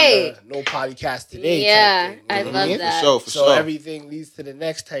Hey. on the no Poly-Cast today. Yeah, type thing, I you know what love mean? that. For sure, for So sure. everything leads to the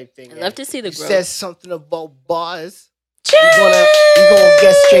next type thing. I love to see the you growth. said something about bars. We gonna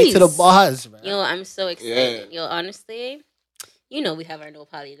get straight to the bars, man. Yo, I'm so excited. Yeah. Yo, honestly, we have our no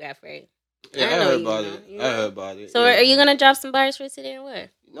polygraph, right? Yeah, I I know heard you about know, it. you I know. heard about it. So yeah. are you gonna drop some bars for today or what?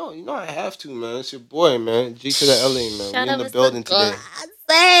 I have to, man. It's your boy, man. G to the LA, man. Shout We in out the Mr. building today.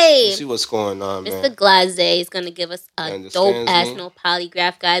 Glaze. You see what's going on, Mr. man. Glaze is gonna give us a You understands dope ass me? no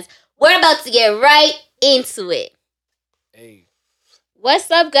polygraph, guys. We're about to get right into it. Hey.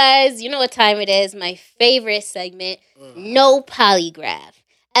 What's up, guys? You know what time it is. My favorite segment, No Polygraph.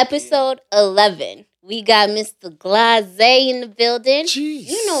 Episode 11. We got Mr. Glaze in the building. Jeez.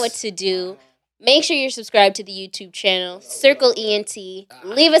 You know what to do. Make sure you're subscribed to the YouTube channel, Circle ENT.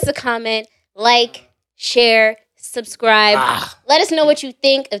 Leave us a comment, like, share, subscribe. Let us know what you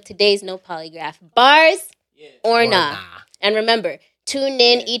think of today's No Polygraph. Bars or nah. And remember, tune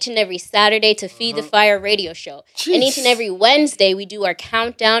in each and every Saturday to Feed the Fire radio show. And each and every Wednesday, we do our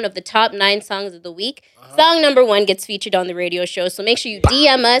countdown of the top 9 songs of the week. Song number 1 gets featured on the radio show. So make sure you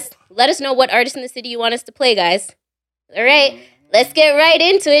DM us. Let us know what artist in the city you want us to play, guys. All right, let's get right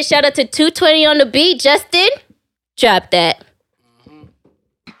into it. Shout out to 220 on the beat. Justin, drop that.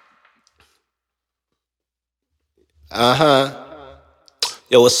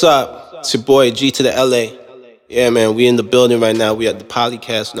 Yo, what's up? It's your boy G to the LA. Yeah, man, we in the building right now. We at the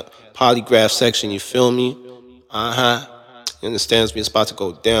polygraph section. You feel me? You understands me? It's about to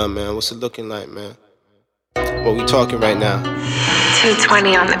go down, man. What's it looking like, man? What we talking right now?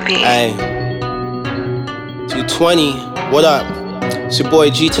 220 on the beat. Hey, 220. What up? It's your boy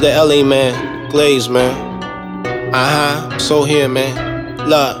G to the LA, man. Glaze, man. I'm so here, man.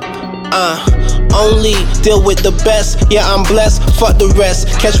 Look, Only deal with the best, yeah, I'm blessed, fuck the rest.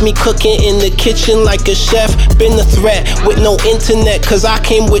 Catch me cooking in the kitchen like a chef. Been a threat with no internet, cause I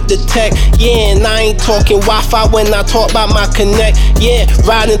came with the tech. Yeah, and I ain't talking Wi-Fi when I talk about my connect. Yeah,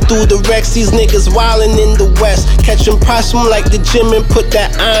 riding through the wrecks, these niggas wildin' in the west. Catching possum like the gym and put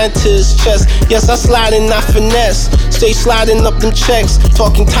that iron to his chest. Yes, I slide and I finesse, stay sliding up them checks.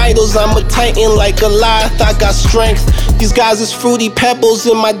 Talking titles, I'm a titan like Goliath, I got strength. These guys is fruity pebbles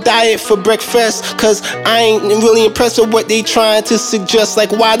in my diet for breakfast, cause I ain't really impressed with what they trying to suggest.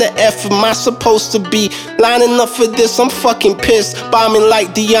 Like, why the F am I supposed to be lining up for this? I'm fucking pissed. Bombing like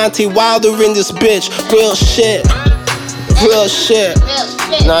Deontay Wilder in this bitch. Real shit. Real shit.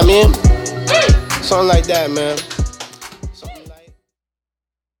 You know what I mean? Something like that, man. Something like...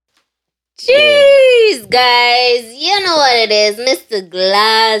 Jeez, guys. You know what it is. Mr.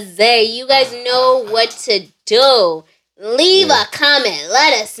 Glaze. You guys know what to do. Leave a comment.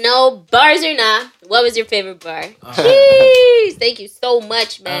 Let us know, bars or not. What was your favorite bar? Jeez, thank you so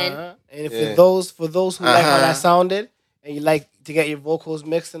much, man. And for those who like how that sounded, and you like to get your vocals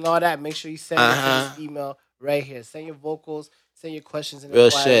mixed and all that, make sure you send it to this email right here. Send your vocals, send your questions and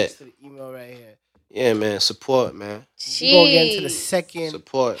inquiries to the email right here. Yeah, man. Support, man. We're going to get into the second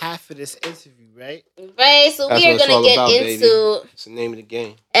half of this interview, right? Right, so we are going to get into... Baby. It's the name of the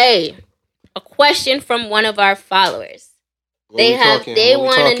game. Hey, a question from one of our followers. They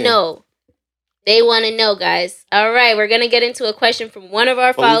want to know. They want to know, guys. All right, we're going to get into a question from one of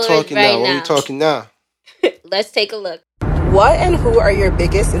our followers right now. What are we talking now? Let's take a look. What and who are your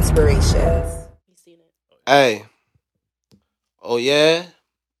biggest inspirations? Hey. Oh, yeah?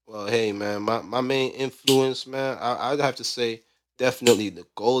 Well, hey, man, my main influence, man, I'd have to say definitely the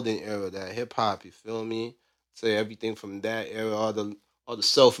golden era, that hip-hop, you feel me? Say everything from that era, all the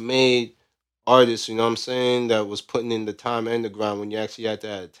self-made artists, you know what I'm saying, that was putting in the time and the grind. When you actually had to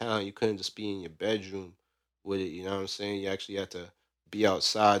have a talent, you couldn't just be in your bedroom with it, you know what I'm saying? You actually had to be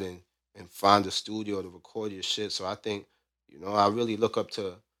outside and find a studio to record your shit. So I think, you know, I really look up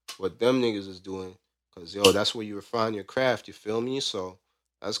to what them niggas is doing, because, yo, that's where you refine your craft, you feel me? So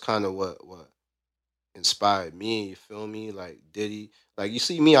that's kind of what inspired me, you feel me? Like Diddy. Like, you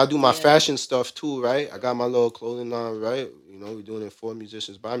see me, I do my fashion stuff too, right? I got my little clothing on, right? You know, we're doing it for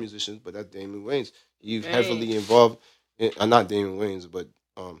musicians, by musicians, but that's Damon Wayans. He's heavily involved in, not Damon Wayans, but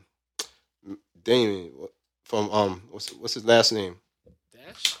Damon from what's his last name?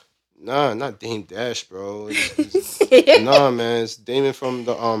 Dash? Nah, not Dame Dash, bro. Nah, man, it's Damon from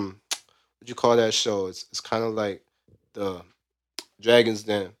the what you call that show? It's kind of like the Dragon's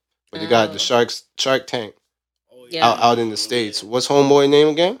Den, but they got the Shark Tank out in the States. What's homeboy name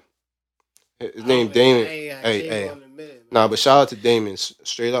again? His name Damon. Hey. Nah, but shout out to Damon.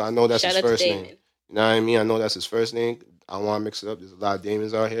 Straight up, I know that's his first name. You know what I mean? I know that's his first name. I don't want to mix it up. There's a lot of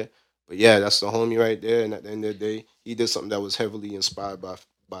Damons out here. But yeah, that's the homie right there. And at the end of the day, he did something that was heavily inspired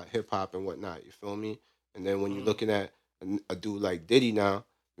by hip-hop and whatnot. You feel me? And then when you're looking at a dude like Diddy now,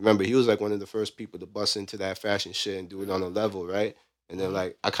 remember, he was like one of the first people to bust into that fashion shit and do it on a level, right? And then,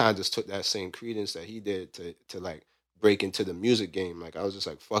 like, I kind of just took that same credence that he did to like, break into the music game. Like, I was just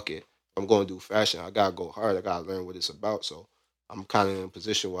like, fuck it. I'm going to do fashion. I got to go hard. I got to learn what it's about. So I'm kind of in a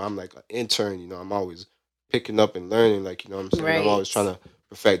position where I'm like an intern, you know. I'm always picking up and learning, like, you know what I'm saying? Right. I'm always trying to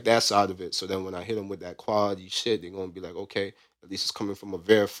perfect that side of it. So then when I hit them with that quality shit, they're going to be like, okay, at least it's coming from a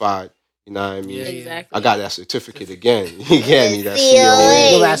verified, you know what I mean? Yeah, exactly. I got that certificate again. You get me? That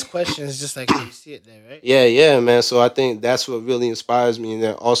COA. You'll ask questions just like you see it there, right? Yeah, man. So I think that's what really inspires me. And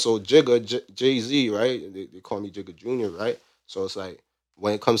then also Jigga, Jay-Z, right? They call me Jigga Jr., right? So it's like,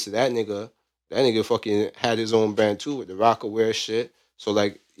 when it comes to that nigga fucking had his own brand too with the Rockaware shit. So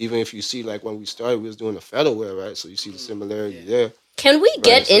like, even if you see, like, when we started, we was doing the featherware, right? So you see the similarity there. Can we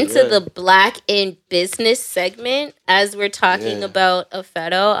get into the Black in Business segment as we're talking about a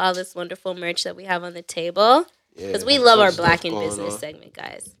Fedo, all this wonderful merch that we have on the table? Because we love our Black in Business segment,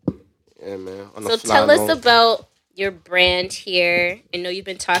 guys. Yeah, man. So tell us about your brand here. I know you've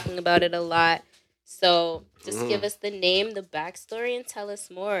been talking about it a lot. So just give us the name, the backstory, and tell us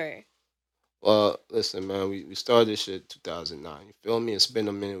more. Well, listen, man, we started this shit 2009. You feel me? It's been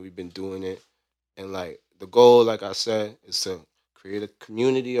a minute. We've been doing it. And, like, the goal, like I said, is to create a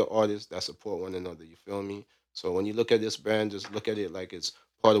community of artists that support one another. You feel me? So when you look at this brand, just look at it like it's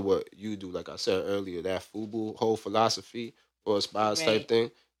part of what you do. Like I said earlier, that FUBU whole philosophy for us bias type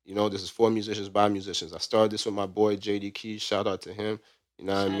thing. You know, this is for musicians by musicians. I started this with my boy JD Keys. Shout out to him. You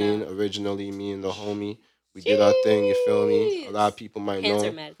know what I mean? Originally, me and the homie, we did our thing. You feel me? A lot of people might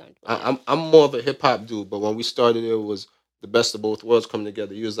know. I'm more of a hip hop dude, but when we started, it was the best of both worlds coming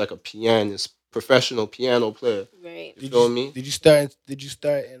together. He was like a pianist, professional piano player. Right. You feel me? Did you start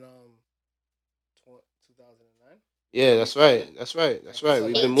in Yeah, that's right. That's right. That's right. So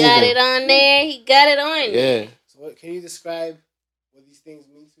We've He been got moving. it on there. He got it on Yeah. there. So what can you describe what these things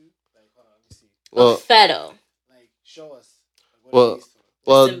mean to you? Like, hold on, let me see. A Well, fetto. Like, show us what it well, means to you.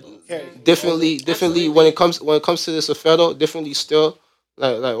 well. Symbols. Carrie, can you Differently, hold differently Absolutely. when it comes to this affetto, differently still.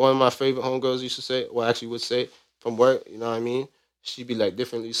 Like one of my favorite homegirls used to say, well, actually would say from work. You know what I mean? She'd be like,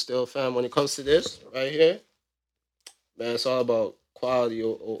 differently still, fam. When it comes to this right here, man, it's all about quality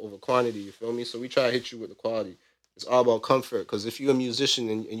over quantity. You feel me? So we try to hit you with the quality. It's all about comfort. Because if you're a musician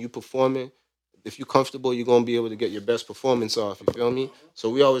and you performing, if you're comfortable, you're gonna be able to get your best performance off. You feel me? So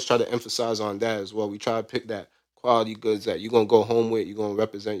we always try to emphasize on that as well. We try to pick that quality goods that you're gonna go home with. You're gonna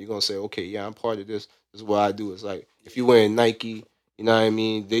represent. You're gonna say, okay, yeah, I'm part of this. This is what I do. It's like if you're wearing Nike. You know what I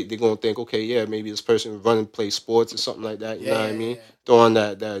mean? They're gonna think, okay, yeah, maybe this person running play sports or something like that. You know what I mean? Throw on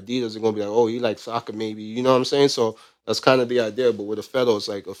that Adidas, they're gonna be like, oh, you like soccer, maybe. You know what I'm saying? So that's kind of the idea. But with a federal, it's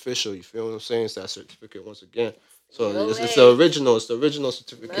like official. You feel what I'm saying? It's that certificate once again. So No it's the way. original. It's the original Love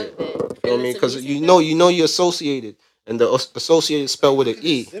certificate. it. You feel And me? it's a Because music you associated, and the associated spelled with an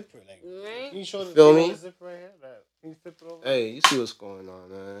E. Zipper, like, Right? can you show the Feel thing on me? the zipper right here? That, can you flip it over? Hey, you see what's going on,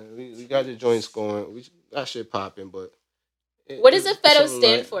 man? We got the joints going. We got shit popping, but What does a it's fetto something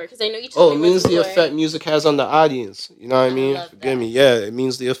stand like- for? Because I know you Oh, told it me means once the before. effect music has on the audience. You know what I I mean? love Forgive that. me. Yeah, it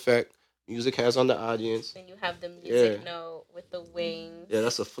means the effect music has on the audience. Then you have the music Yeah. note with the wings. Yeah,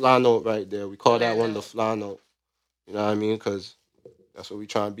 that's a fly note right there. We call that Fly one the note. fly note. You know what I mean? Because that's what we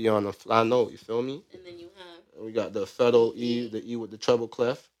trying to be on, a fly note. You feel me? And then you have And we got the fiddle E, the E with the treble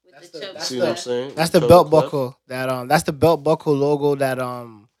clef. with That's the the- chub that's See what I'm clef. saying? That's The the treble belt clef. buckle that's the belt buckle logo that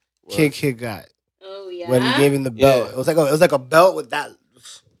What? Kid got Oh yeah. when he gave him the belt. Yeah. It was like a belt with that.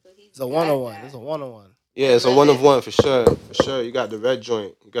 So he's It's a got 101. that. It's a 101. Yeah, I it's a love one it. of one for sure. For sure. You got the red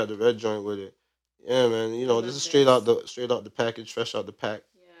joint. You got the red joint with it. Yeah, man. You I know, love this is this. straight out the package, fresh out the pack.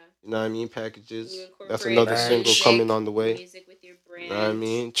 Yeah. You know what I mean? You Packages. incorporate That's another your single music, coming on the your way. music with your brand. You know what I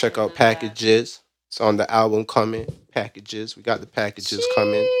mean? Check I out love Packages. It's on the album coming. Packages. We got the that. packages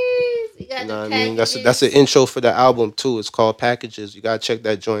coming. Jeez, we got You know the what I mean? That's packages. an intro for the album too. It's called Packages. You gotta check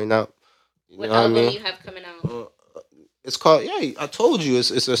that joint out. You What know what I album mean? you have coming out? It's called, yeah, I told you,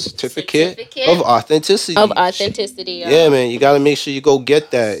 it's a certificate of authenticity. Of authenticity, y'all. Yeah, man, you gotta make sure you go get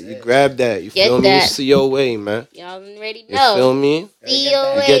that. You grab that. You Get feel me? that. COA, man. Y'all already You know. feel me?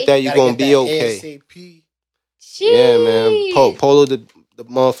 COA. You get that, you Gotta gonna get be that okay. ASAP. Yeah, man. Jeez. Polo, the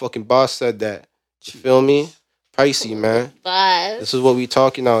motherfucking boss said that. You feel me? Pricey, man. Boss. This is what we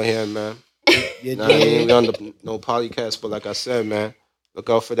talking out here, man. Yeah, You know what I mean? yeah. We on the no Poli-Cast, but like I said, man, look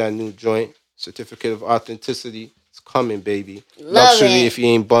out for that new joint. Certificate of authenticity. It's coming, baby. Love Luxury, it. if you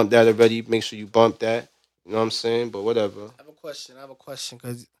ain't bumped that already, make sure you bump that. You know what I'm saying? But whatever. I have a question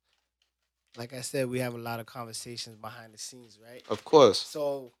because, like I said, we have a lot of conversations behind the scenes, right? Of course.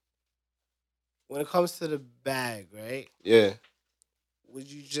 So, when it comes to the bag, right? Yeah. Would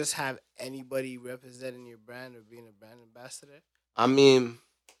you just have anybody representing your brand or being a brand ambassador? I mean,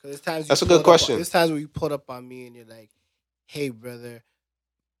 Because there's times that's a good question. There's times where you put up on me and you're like, "Hey, brother,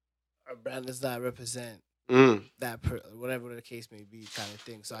 our brand does not represent that whatever the case may be," kind of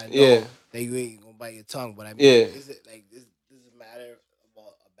thing. So I know that you ain't gonna bite your tongue, but I mean, is it like does it matter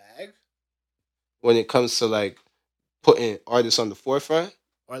about a bag when it comes to like putting artists on the forefront?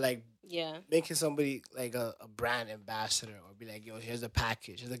 or like Yeah. making somebody like a brand ambassador or be like, "Yo, here's a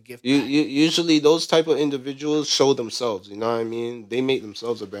package, here's a gift." You package. usually those type of individuals show themselves. You know what I mean? They make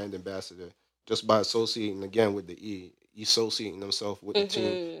themselves a brand ambassador just by associating again with the E, associating themselves with the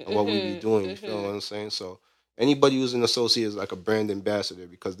team and what we be doing. You feel what I'm saying? So anybody who's an associate is like a brand ambassador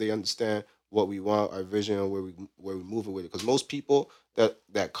because they understand what we want, our vision, and where we moving with it. Because most people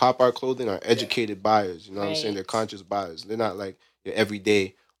that cop our clothing are educated buyers. You know what I'm saying? Right. They're conscious buyers. They're not like your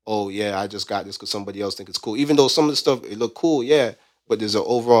everyday. Oh yeah, I just got this because somebody else think it's cool. Even though some of the stuff it look cool, yeah, but there's an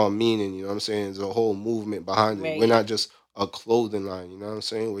overall meaning. You know what I'm saying? There's a whole movement behind it. Right. We're not just a clothing line. You know what I'm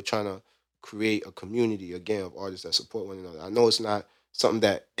saying? We're trying to create a community again of artists that support one another. I know it's not something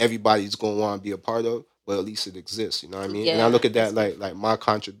that everybody's gonna want to be a part of, but at least it exists. You know what I mean? And I look at that like my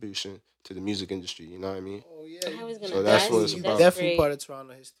contribution to the music industry. You know what I mean? Oh yeah, I was gonna So that's what it's you about. definitely great. part of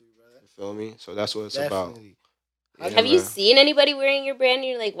Toronto history, brother. You feel me? So that's what it's about. Definitely. Yeah, Have you man. seen anybody wearing your brand? And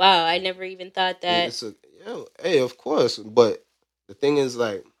you're like, wow, I never even thought that. It's hey, of course. But the thing is,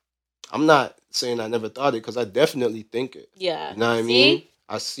 like, I'm not saying I never thought it because I definitely think it. Yeah. You know what I See? mean?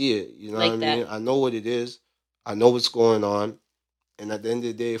 I see it. You know Like what I mean? that. I know what it is. I know what's going on. And at the end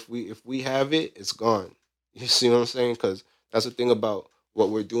of the day, if we have it, it's gone. You see what I'm saying? Because that's the thing about what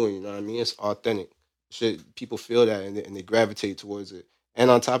we're doing. You know what I mean? It's authentic. Shit, people feel that and they gravitate towards it. And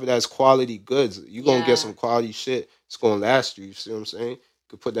on top of that, it's quality goods. You're gonna Yeah. get some quality shit. It's gonna last you. You see what I'm saying? You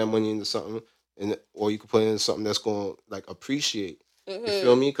could put that money into something or you could put it in something that's going to like appreciate. You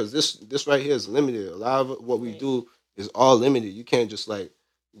feel me? Because this right here is limited. A lot of what we do is all limited. You can't just like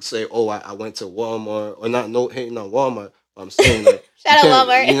say, "Oh, I went to Walmart," or not. No hating on Walmart. But I'm saying like, Shout out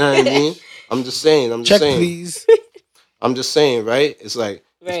Walmart. You know what I mean? I'm just saying. Check, please. I'm just saying, right? It's like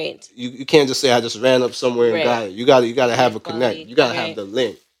right. You can't just say I just ran up somewhere and got it. You gotta have a connect. You gotta have the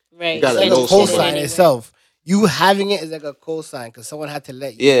link. Right. You gotta it's like know a cosign somebody. itself. You having it is like a cosign because someone had to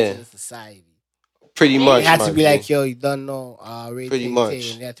let you into the society. Pretty much. It had to be like, yo, you don't know. Pretty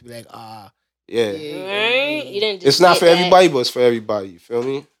much. And they had to be like, yeah. Right? You didn't just it's not for everybody, but it's for everybody. You feel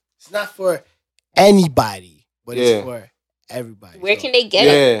me? It's not for anybody, but it's for everybody. Where can they get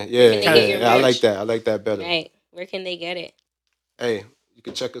it? Yeah. I like that. I like that better. Right. Where can they get it? Hey, you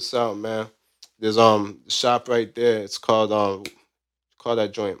can check us out, man. There's the shop right there. It's called call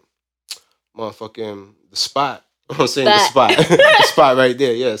that joint, motherfucking The Spot. I'm saying The Spot. The Spot right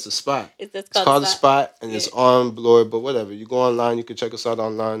there. Yeah, it's The Spot. It's called The Spot, and it's on Blur, but whatever. You go online, you can check us out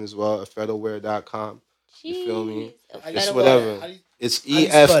online as well, at fedoware.com. You feel me? It's whatever. It's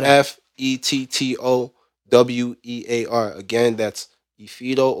EFFETTOWEAR. Again, that's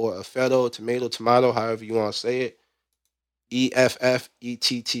Efedo or Afedo, tomato, however you want to say it.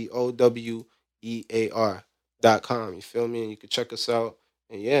 EFFETTOWEAR.com. You feel me? And you can check us out.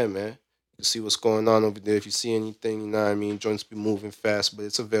 And yeah, man. You see what's going on over there. If you see anything, you know what I mean? Joints be moving fast, but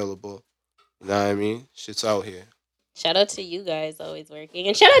it's available. You know what I mean? Shit's out here. Shout out to you guys, always working.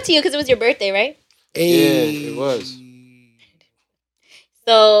 And shout out to you because it was your birthday, right? Yeah, it was.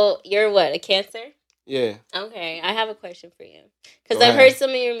 So, you're what, a Cancer? Yeah. Okay, I have a question for you. Because I've heard some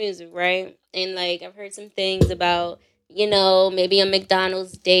of your music, right? And, like, I've heard some things about, you know, maybe a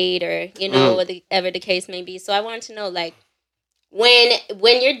McDonald's date or, you know, whatever the case may be. So, I wanted to know, like,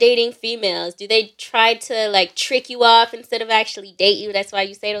 when you're dating females, do they try to like trick you off instead of actually date you? That's why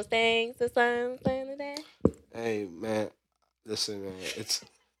you say those things or something like that? Hey man, listen man,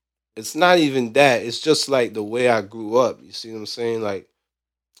 it's not even that. It's just like the way I grew up. You see what I'm saying? Like,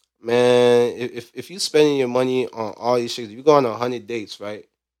 man, if you spending your money on all these shit, if you go on 100 dates, right?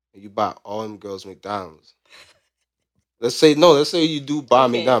 And you buy all them girls McDonald's. Let's say you do buy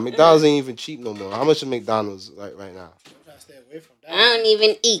McDonald's. McDonald's ain't even cheap no more. How much is McDonald's like right now? I don't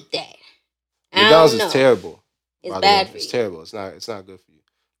even eat that. McDonald's is terrible. It's bad for you. It's terrible. It's not good for you.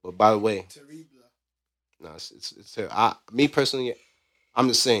 But by the way, no, it's terrible. Me personally, I'm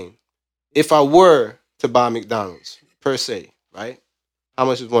just saying, if I were to buy McDonald's per se, right? How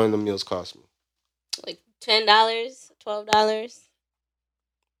much does one of them meals cost me? Like $10, $12.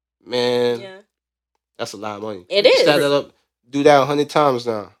 Man, that's a lot of money. It is. Stack that up. Do that 100 times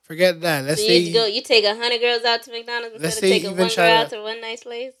now. Forget that. Let's say you take 100 girls out to McDonald's instead of taking one girl out to one nice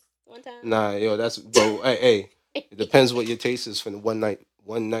place one time. Nah, yo, that's hey. It depends what your taste is for the one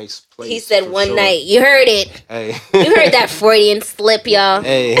nice place. He said one night. You heard it. Hey, you heard that Freudian slip, y'all.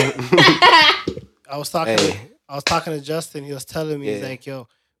 Hey, I was talking to Justin. He was telling me he's like, yo,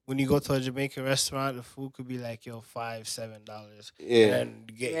 when you go to a Jamaican restaurant, the food could be like, yo, $5, $7. Yeah.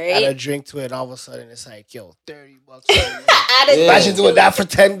 And add a drink to it, and all of a sudden it's like, yo, $30. Imagine doing that for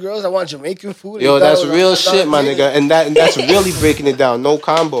 10 girls. I want Jamaican food. Yo, that's real shit, my nigga. And that's really breaking it down. No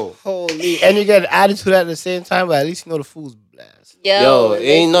combo. Holy. And you get added to that at the same time, but at least you know the food's blast. Yo,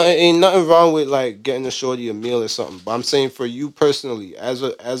 ain't nothing wrong with like getting a shorty a meal or something. But I'm saying for you personally, as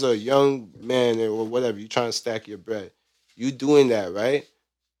a young man or whatever, you trying to stack your bread, you doing that, right?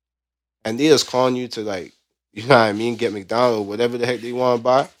 And they just calling you to like, you know what I mean, get McDonald's, whatever the heck they want to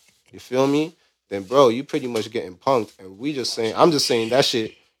buy. You feel me? Then bro, you pretty much getting punked. And I'm just saying that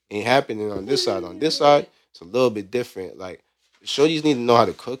shit ain't happening on this side. On this side, it's a little bit different. Like, shorties need to know how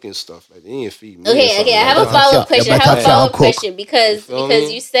to cook and stuff. Like, they need to feed me. Okay. I have a follow-up question. Because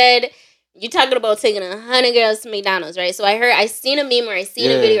you said you're talking about taking 100 girls to McDonald's, right? So I seen a meme or I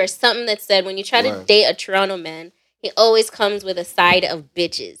seen a video or something that said when you try to date a Toronto man, he always comes with a side of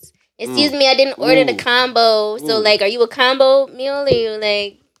bitches. Excuse me, I didn't order the combo. So, like, are you a combo meal or you,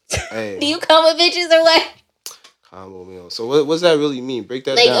 like, do you come with bitches or what? Combo meal. So, what does that really mean? Break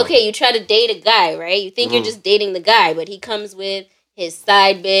that down. Like, okay, you try to date a guy, right? You think you're just dating the guy, but he comes with his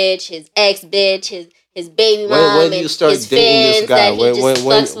side bitch, his ex bitch, his baby mom, when do you start dating this guy? When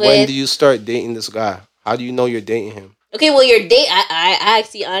do you you start dating this guy? How do you know you're dating him? Okay, well, your date. I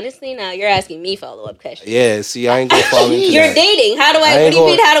actually, honestly, now you're asking me follow-up questions. Yeah, see, I ain't gonna fall into that. You're dating. How do I? What do you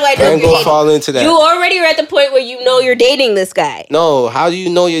mean? How do I know? I ain't gonna fall into that. You already are at the point where you know you're dating this guy. No, how do you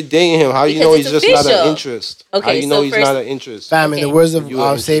know you're dating him? How do you know he's just not an interest? Okay, how do you know he's not an interest? Fam, in the words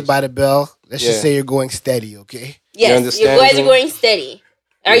of Saved by the Bell, let's just say you're going steady, okay? Yes, you guys are going steady.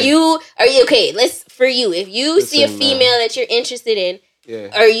 Are you okay? For you, if you see a female that you're interested in, Yeah.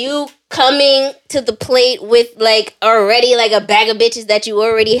 Are you coming to the plate with like already like a bag of bitches that you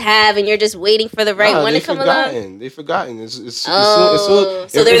already have, and you're just waiting for the right one to come along? They forgotten. Oh,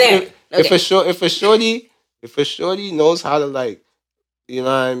 so they're there. If Okay. if a shorty knows how to like, you know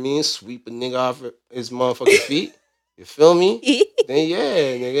what I mean, sweep a nigga off his motherfucking feet. You feel me? Then yeah,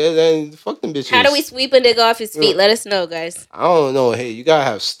 nigga. Then fuck them bitches. How do we sweep a nigga off his feet? Let us know, guys. I don't know. Hey, you gotta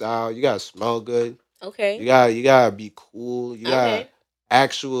have style. You gotta smell good. Okay. You gotta be cool. You gotta Okay.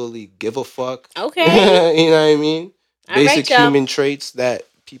 actually give a fuck. Okay. You know what I mean? All Basic right, y'all. human traits that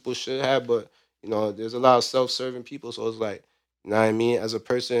people should have, but you know, there's a lot of self-serving people, so it's like, you know what I mean? As a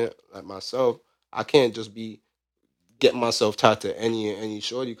person like myself, I can't just be getting myself tied to any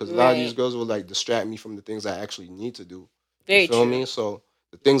shorty because a lot of these Right. girls will like distract me from the things I actually need to do. Very You feel true. me? So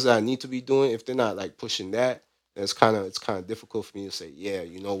the things that I need to be doing, if they're not like pushing that, then it's kind of difficult for me to say, yeah,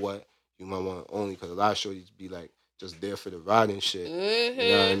 you know what, you might want only because a lot of shorties be like just there for the ride and shit. You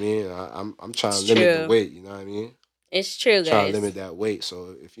know what I Mm-hmm. mean? I'm trying It's to limit true. the weight. You know what I mean? It's true, Trying to guys. limit that weight.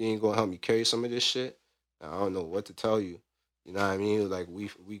 So if you ain't gonna help me carry some of this shit, I don't know what to tell you. You know what I mean? Like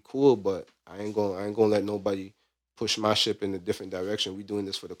we cool, but I ain't gonna let nobody push my ship in a different direction. We doing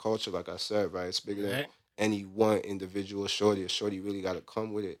this for the culture, like I said, right? It's bigger than any one individual shorty. A shorty really gotta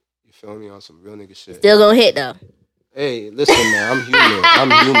come with it. You feel me? On some real nigga shit. Still gonna hit though. Hey, listen, man. I'm human.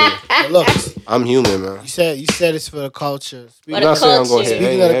 I'm human. But look, I'm human, man. you said it's for the culture. For I'm the not saying I'm gonna culture. hit Speaking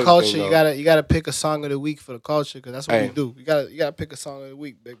any of the culture, everything, you gotta pick a song of the week for the culture because that's what Hey. we do. You gotta pick a song of the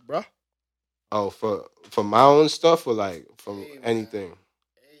week, big bro. Oh, for my own stuff or like from Hey, man. anything.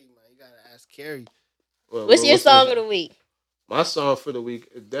 Hey man, you gotta ask Carrie. What's your song of the week? My song for the week,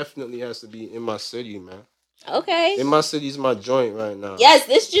 it definitely has to be In My City, man. Okay. In My City's my joint right now. Yes,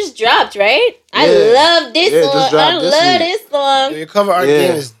 this just dropped, right? I Yeah. love this Yeah, it song. just dropped I this love week. this Yo, song. your cover art Yeah.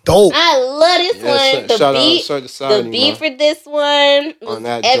 game is dope. I love this Yeah, one. The shout beat, out Sir the Society, beat man. for this one was On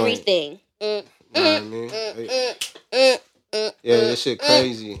that everything. Know what I mean? Yeah, this shit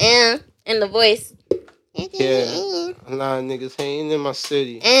crazy. And the voice. Yeah, a lot of niggas hating in my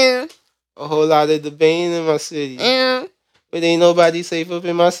city. Yeah. A whole lot of debating in my city. Yeah. But ain't nobody safe up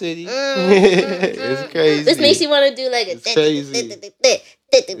in my city. It's crazy. This makes you want to do like a. It's crazy.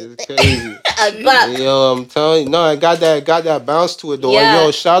 It's crazy. bop. Yo, I'm telling you, no, I got that bounce to it though. Yeah. And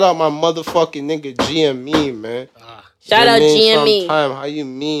yo, shout out my motherfucking nigga GME, man. Shout out GME. GME. Sometime. How you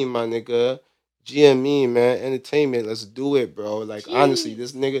mean, my nigga? GME, man. Entertainment. Let's do it, bro. Like honestly,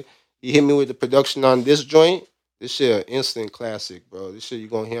 this nigga, he hit me with the production on this joint. This shit an instant classic, bro. This shit you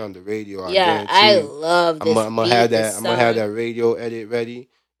gonna hear on the radio. Yeah, I I guarantee you. love this. I'm gonna beat, have this that. I'm gonna have song. that radio edit ready.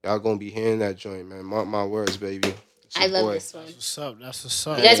 Y'all gonna be hearing that joint, man. Mark my words, baby. It's I your love boy. this one. That's what's up. That's what's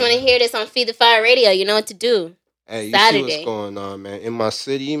up. You guys want to hear this on Feed the Fire Radio? You know what to do. Hey, you see Saturday. what's going on, man? In my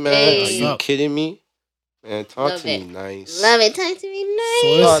city, man. Hey. Are you What's up? kidding me? Man, talk Love to me it. nice. Love it. Talk to me So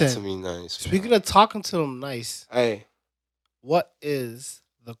nice. Talk listen, to me nice. speaking of talking to them nice, Hey, what is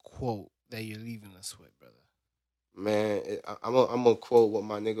the quote that you're leaving us with, brother? man, I'm gonna quote what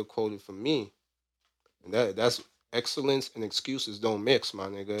my nigga quoted for me, and that's excellence and excuses don't mix, my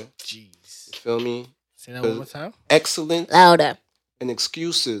nigga. Jeez. You feel me? Say that one more time. Excellence Louder. and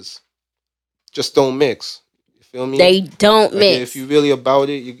excuses just don't mix. You feel me? They don't Like, mix. if you really about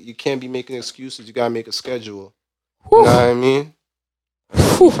it, you can't be making excuses. You gotta make a schedule. Whew. You know what I mean?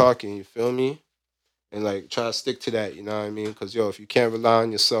 Whew. Talking, you feel me? And like try to stick to that, you know what I mean? Because yo, if you can't rely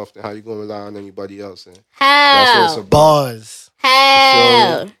on yourself, then how you gonna rely on anybody else? And that's what it's How? about. Buzz.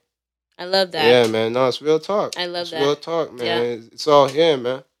 How? I love that. Yeah, man. No, it's real talk. I love it's that. real talk, man. Yeah. It's all here,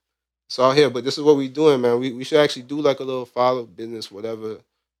 man. It's all here. But this is what we doing, man. We should actually do like a little follow business, whatever.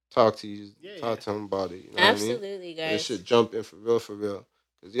 Talk to you, talk to them about it. You know Absolutely, what I mean? guys. This should jump in for real, for real.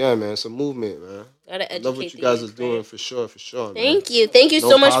 Cause yeah, man, it's a movement, man. Gotta I educate love what you the guys youth, are doing right? for sure, man. Thank you. Thank you No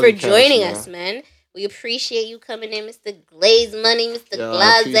so much for Poli-Cast, joining man. us, man. We appreciate you coming in, Mr. Glaze Money, Mr. Yo,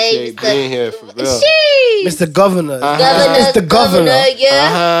 I Glaze, appreciate Mr. being here for real. Jeez. Mr. Governor. Uh-huh. It's the governor. Yeah.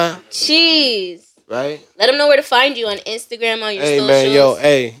 Uh-huh. Jeez. Right? Let them know where to find you on Instagram, on your Hey, socials. man, yo,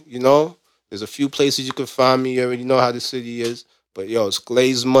 hey, you know, there's a few places you can find me. You already know how the city is. But, yo, it's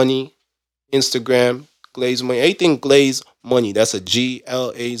Glaze Money, Instagram, Glaze Money. Anything Glaze Money. That's a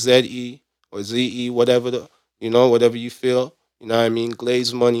GLAZE or ZE, whatever, whatever you feel. You know what I mean?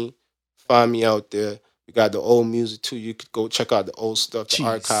 Glaze Money. Find me out there. We got the old music, too. You could go check out the old stuff, the Jeez.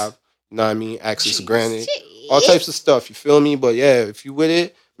 archive. You know what I mean? Access Jeez. granted. All types of stuff. You feel me? But, yeah, if you with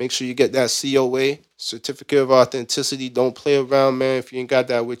it, make sure you get that COA, Certificate of Authenticity. Don't play around, man. If you ain't got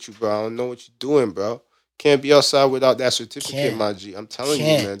that with you, bro, I don't know what you're doing, bro. Can't be outside without that certificate, Can't. my G. I'm telling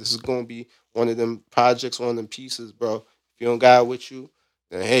Can't. you, man. This is going to be one of them projects, one of them pieces, bro. If you don't got it with you,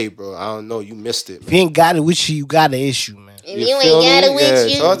 then hey, bro, I don't know. You missed it, If man. you ain't got it with you, you got an issue, man. If You you feel ain't got it me? with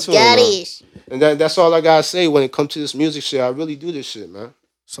Yeah, you, talk to you got him, man. it. And that's all I gotta say when it comes to this music shit. I really do this shit, man.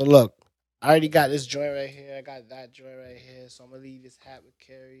 So look, I already got this joint right here. I got that joint right here. So I'm gonna leave this hat with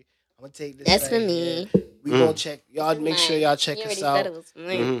Carrie. I'm gonna take this. That's right for me. Here. We gonna check. Y'all make sure y'all check You us already said out. it was for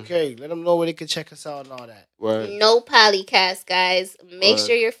me. Carrie, let them know where they can check us out and all that. Word. No Poli-Cast, guys. Make Word.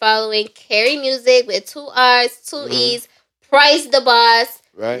 sure you're following Carrie Music with 2 R's, 2 E's. Price the Boss.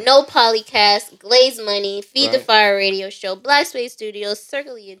 Right. No Poli-Cast. Glaze Money. Feed the Right. Fire Radio Show. Black Space Studios.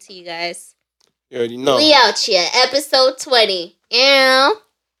 Circle ENT, guys. You already know. We out here. Episode 20. Yeah.